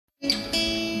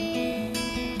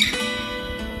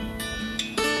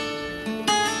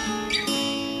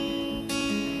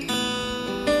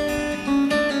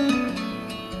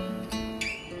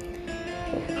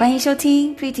欢迎收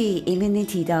听 Pretty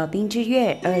Immunity 的冰之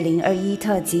月2021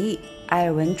特辑，艾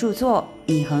尔文著作，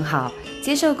你很好，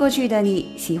接受过去的你，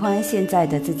喜欢现在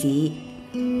的自己。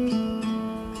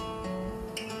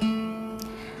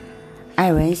艾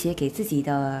尔文写给自己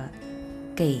的，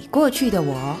给过去的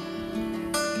我。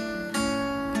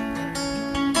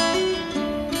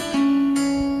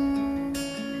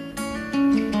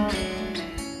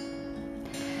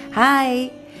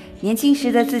嗨，年轻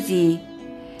时的自己，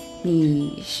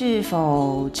你是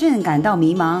否正感到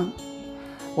迷茫？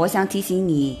我想提醒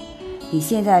你，你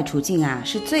现在处境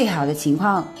是最好的情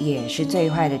况，也是最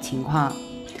坏的情况。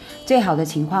最好的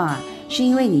情况是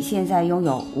因为你现在拥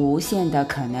有无限的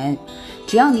可能，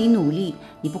只要你努力，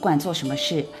你不管做什么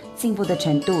事，进步的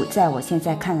程度在我现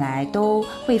在看来都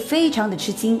会非常的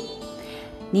吃惊。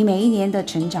你每一年的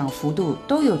成长幅度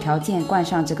都有条件冠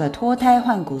上这个脱胎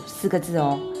换骨4个字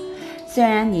哦。虽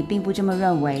然你并不这么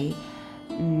认为，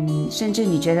甚至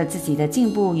你觉得自己的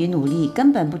进步与努力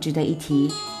根本不值得一提。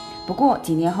不过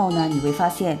几年后呢，你会发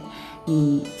现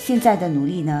你现在的努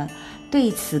力呢，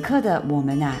对此刻的我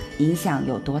们影响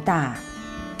有多大。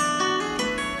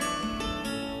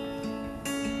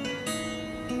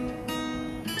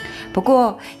不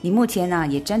过你目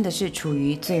前也真的是处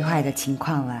于最坏的情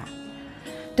况了。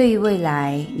对于未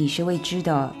来你是未知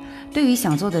的，对于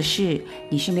想做的事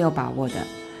你是没有把握的，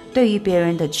对于别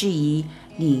人的质疑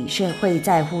你是会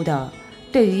在乎的，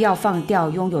对于要放掉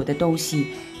拥有的东西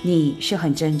你是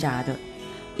很挣扎的。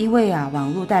因为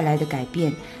网络带来的改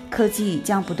变，科技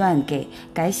将不断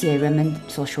改写人们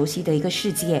所熟悉的一个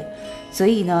世界，所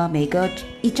以呢，每隔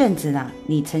一阵子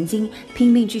你曾经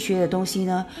拼命去学的东西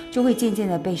呢，就会渐渐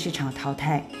的被市场淘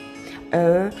汰。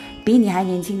而比你还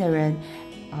年轻的人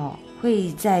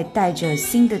会再带着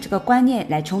新的这个观念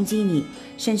来冲击你，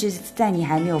甚至在你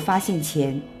还没有发现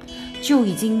前就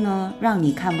已经呢让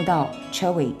你看不到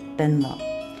车尾灯了。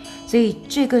所以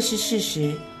这个是事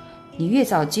实，你越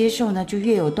早接受呢，就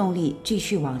越有动力继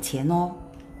续往前哦。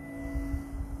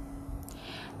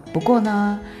不过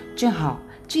呢，正好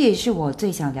这也是我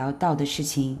最想聊到的事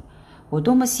情。我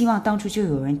多么希望当初就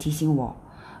有人提醒我，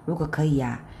如果可以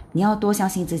你要多相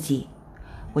信自己。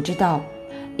我知道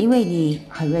因为你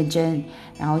很认真，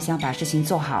然后想把事情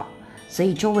做好，所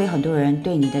以周围很多人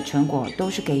对你的成果都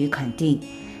是给予肯定。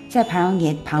在旁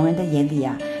人的眼里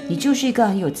你就是一个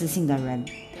很有自信的人。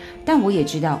但我也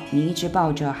知道你一直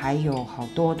抱着还有好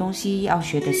多东西要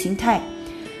学的心态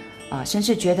甚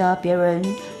至觉得别人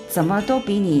怎么都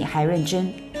比你还认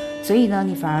真，所以呢，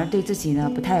你反而对自己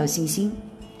呢不太有信心。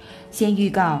先预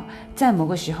告，在某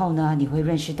个时候呢，你会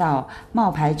认识到冒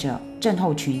牌者症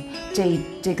候群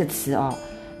这个词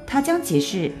它将解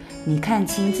释你看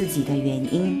清自己的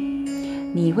原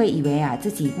因。你会以为自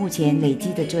己目前累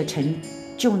积的这个成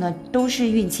就呢，都是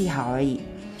运气好而已，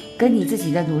跟你自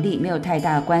己的努力没有太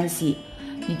大的关系。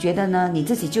你觉得呢，你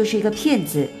自己就是一个骗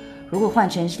子。如果换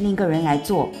成是另一个人来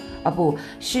做，不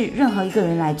是任何一个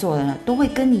人来做的呢，都会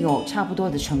跟你有差不多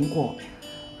的成果。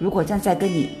如果站在跟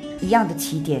你一样的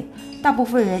起点，大部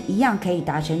分人一样可以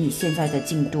达成你现在的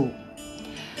进度。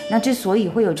那之所以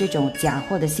会有这种假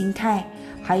货的心态，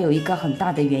还有一个很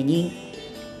大的原因，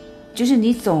就是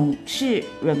你总是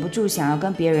忍不住想要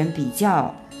跟别人比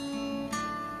较。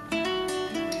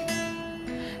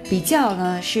比较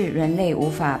呢，是人类无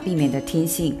法避免的天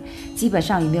性，基本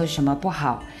上也没有什么不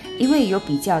好，因为有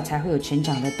比较才会有成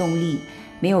长的动力。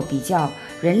没有比较，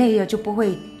人类就不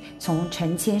会从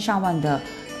成千上万的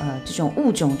这种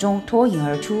物种中脱颖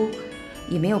而出。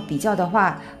也没有比较的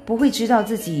话，不会知道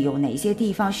自己有哪些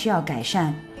地方需要改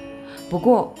善。不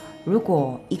过如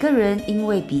果一个人因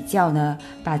为比较呢，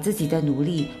把自己的努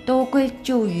力都归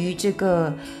咎于这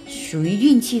个属于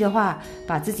运气的话，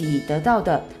把自己得到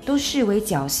的都视为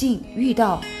侥幸遇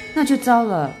到，那就糟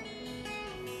了。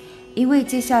因为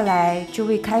接下来就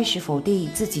会开始否定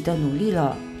自己的努力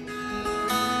了。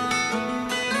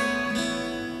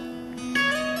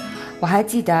我还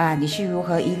记得你是如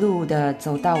何一路的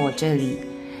走到我这里，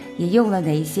也用了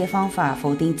哪一些方法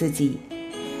否定自己。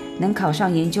能考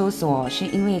上研究所是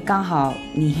因为刚好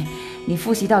你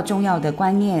复习到重要的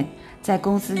观念，在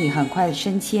公司里很快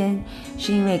升迁，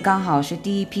是因为刚好是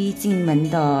第一批进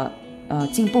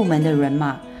部门的人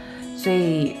嘛。所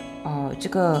以这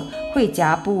个会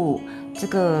夹部这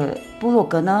个部落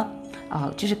格呢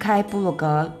就是开部落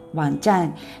格网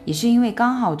站，也是因为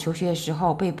刚好求学的时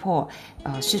候被迫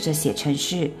试着写程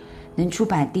式，能出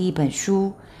版第一本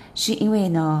书，是因为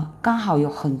呢刚好有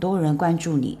很多人关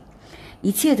注你。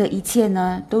一切的一切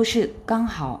呢，都是刚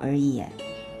好而已。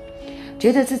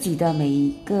觉得自己的每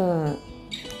一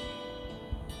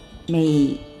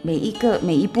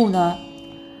步呢，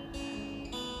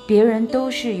别人都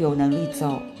是有能力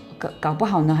走，搞不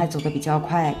好呢还走得比较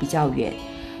快比较远。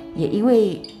也因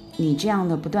为你这样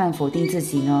的不断否定自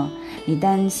己呢，你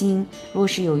担心若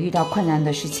是有遇到困难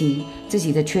的事情，自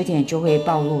己的缺点就会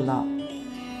暴露了。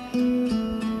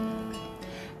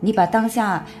你把当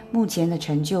下目前的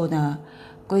成就呢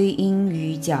归因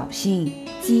于侥幸、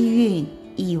机运、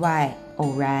意外、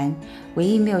偶然，唯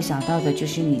一没有想到的就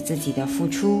是你自己的付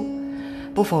出。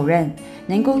不否认，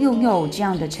能够拥有这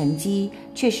样的成绩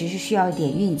确实是需要一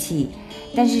点运气，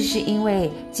但是是因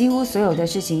为几乎所有的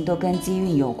事情都跟机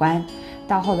运有关。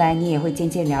到后来你也会渐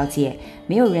渐了解，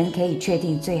没有人可以确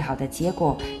定最好的结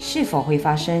果是否会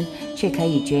发生，却可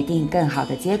以决定更好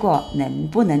的结果能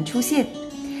不能出现。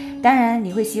当然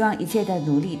你会希望一切的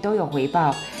努力都有回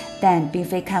报，但并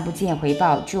非看不见回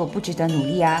报就不值得努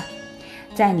力啊。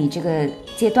在你这个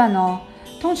阶段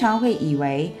通常会以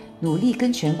为努力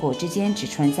跟成果之间只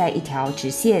存在一条直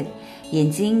线，眼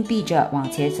睛闭着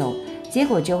往前走，结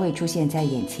果就会出现在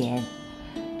眼前。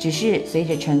只是随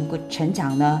着成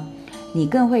长呢，你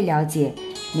更会了解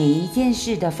每一件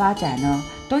事的发展呢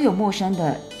都有陌生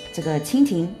的这个蜻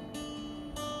蜓，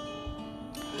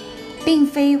并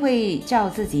非会照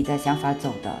自己的想法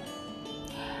走的，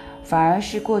反而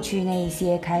是过去那一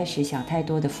些开始想太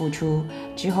多的付出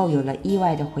之后有了意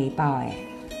外的回报。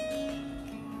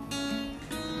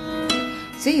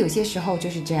所以有些时候就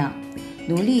是这样，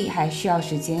努力还需要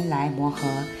时间来磨合，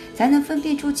才能分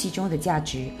辨出其中的价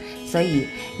值。所以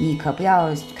你可不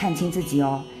要看清自己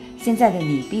现在的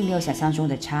你并没有想象中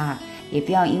的差，也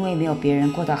不要因为没有别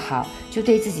人过得好就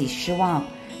对自己失望，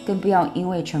更不要因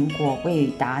为成果未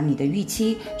达你的预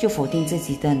期就否定自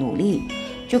己的努力。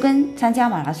就跟参加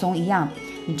马拉松一样，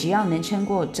你只要能撑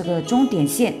过这个终点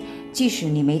线，即使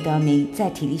你没得名，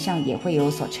在体力上也会有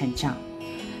所成长。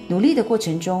努力的过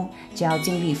程中，只要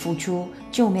尽力付出，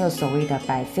就没有所谓的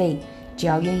白费。只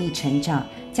要愿意成长，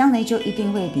将来就一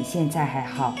定会比现在还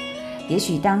好。也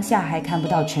许当下还看不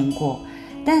到成果，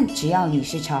但只要你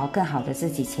是朝更好的自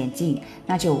己前进，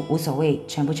那就无所谓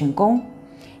成不成功，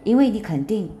因为你肯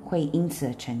定会因此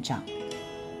而成长。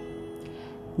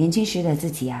年轻时的自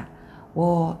己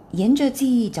我沿着记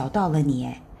忆找到了你，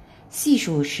细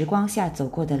数时光下走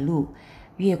过的路，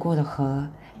越过的河，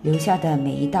留下的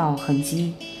每一道痕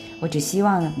迹。我只希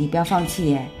望你不要放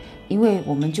弃因为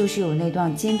我们就是有那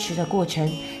段坚持的过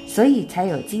程，所以才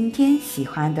有今天喜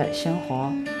欢的生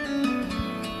活。